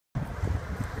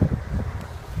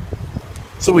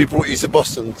So we brought you to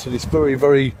Boston, to this very,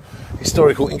 very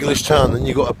historical English town, and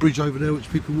you've got a bridge over there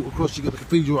which people walk across. You've got the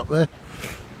cathedral up there.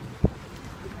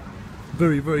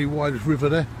 Very, very wide river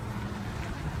there.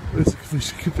 There's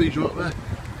the cathedral up there.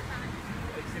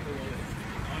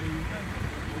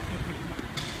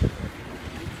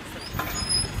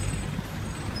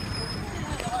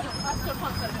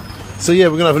 So yeah,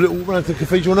 we're going to have a little walk around to the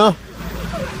cathedral now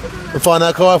and find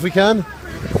our car if we can.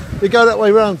 You go that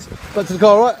way round, back to the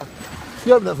car, right?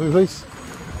 You open that for me, please.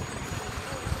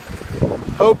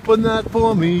 Open that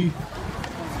for me.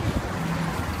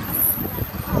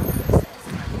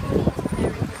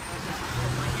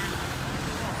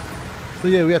 So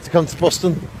yeah, we had to come to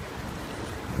Boston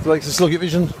to make some Sloggett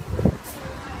vision.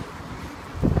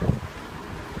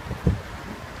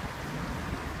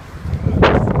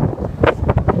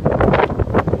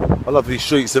 I love these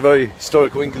streets. They're very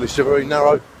historical English. They're very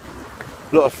narrow.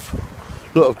 A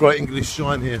lot of great English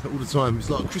shine here all the time. It's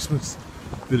like a Christmas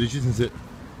village, isn't it?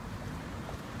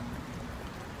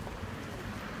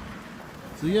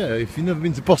 So yeah, if you've never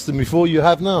been to Boston before, you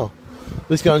have now.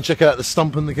 Let's go and check out the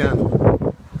Stump and the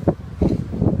Candle.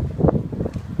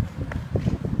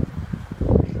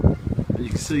 And you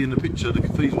can see in the picture, the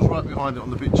cathedral's right behind it on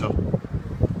the picture.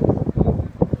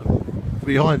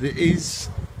 Behind it is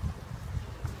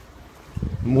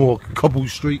more cobble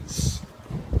streets.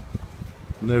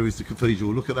 And there is the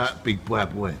cathedral. Look at that big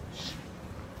bad wedge.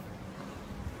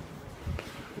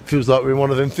 It feels like we're in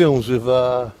one of them films with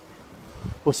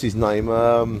what's his name?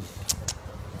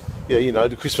 Yeah, you know,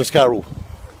 the Christmas Carol.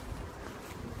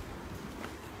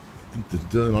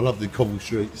 I love the cobble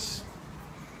streets.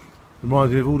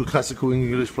 Reminds me of all the classical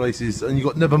English places. And you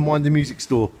got Never Mind the Music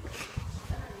Store.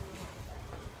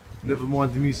 Never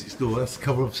Mind the Music Store. That's the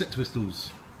cover of Sex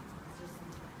Pistols.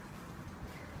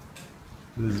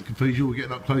 There's a cathedral, we're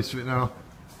getting up close to it now.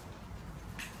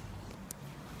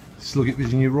 Sloggett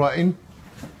vision you right in.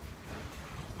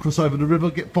 Cross over the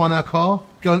river, find our car,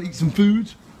 go and eat some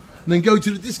food, and then go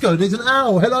to the disco. There's an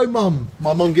owl. Hello, Mum.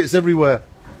 My mum gets everywhere.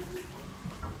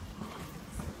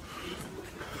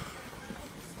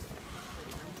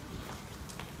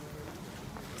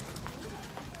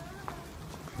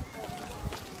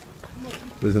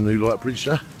 There's a new light bridge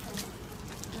there.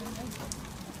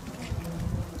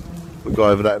 We'll go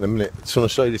over that in a minute. Just want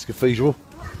to show you this cathedral.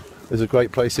 There's a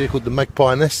great place here called the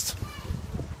Magpie Nest.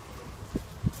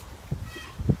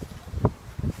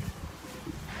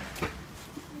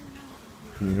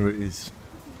 And here it is.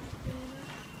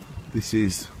 This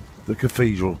is the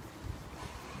cathedral.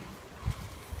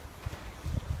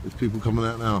 There's people coming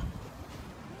out now.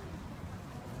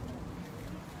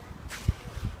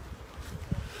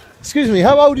 Excuse me,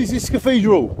 how old is this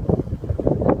cathedral?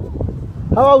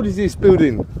 How old is this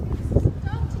building?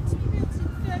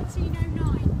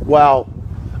 Wow,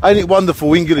 ain't it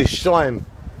wonderful, English shine?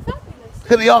 Fabulous.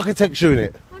 Look at the architecture in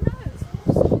it. I know, it's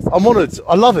awesome. I'm honoured,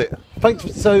 I love it. Thanks.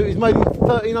 So it's made in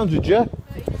 1300, yeah?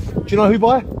 1300. Do you know who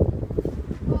by?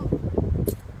 Oh.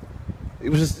 It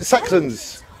was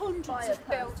Saxons. Hundreds of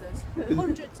builders,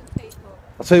 hundreds of people.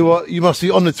 I'll tell you what, you must be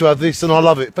honoured to have this, and I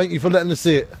love it. Thank you for letting us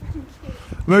see it.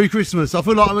 Merry Christmas. I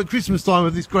feel like I'm at Christmas time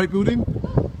with this great building.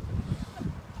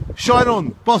 Shine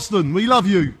on, Boston, we love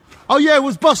you. Oh yeah,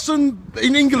 was Boston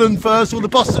in England first or the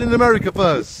Boston in America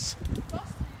first?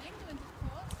 Boston in England, of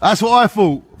course. That's what I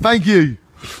thought. Thank you.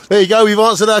 There you go, we've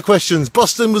answered our questions.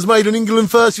 Boston was made in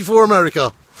England first before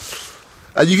America.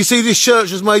 And you can see this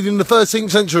church was made in the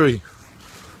 13th century.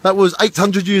 That was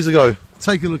 800 years ago.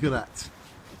 Take a look at that.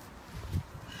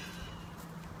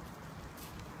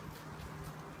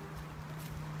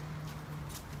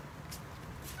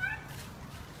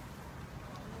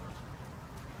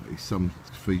 It's some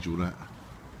cathedral that.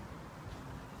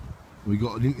 We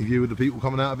got an interview with the people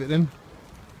coming out of it then.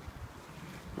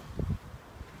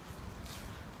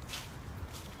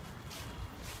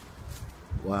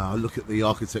 Wow, look at the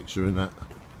architecture in that.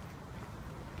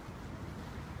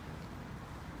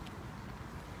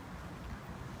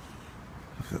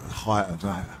 Look at the height of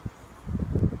that.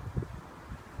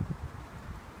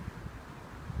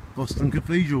 Boston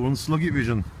Cathedral on Sloggett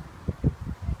Vision.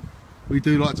 We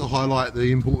do like to highlight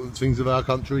the important things of our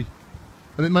country,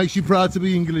 and it makes you proud to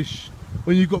be English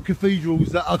when you've got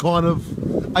cathedrals that are kind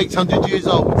of 800 years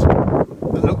old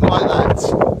that look like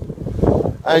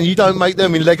that. And you don't make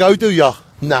them in Lego, do ya?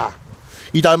 Nah,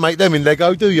 you don't make them in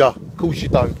Lego, do ya? Of course you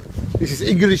don't. This is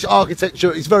English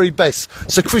architecture at its very best.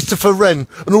 Sir Christopher Wren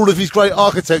and all of his great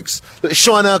architects that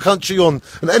shine our country on.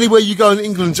 And anywhere you go in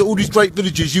England to all these great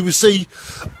villages, you will see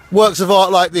works of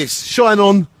art like this. Shine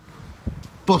on,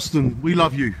 Boston, we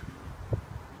love you.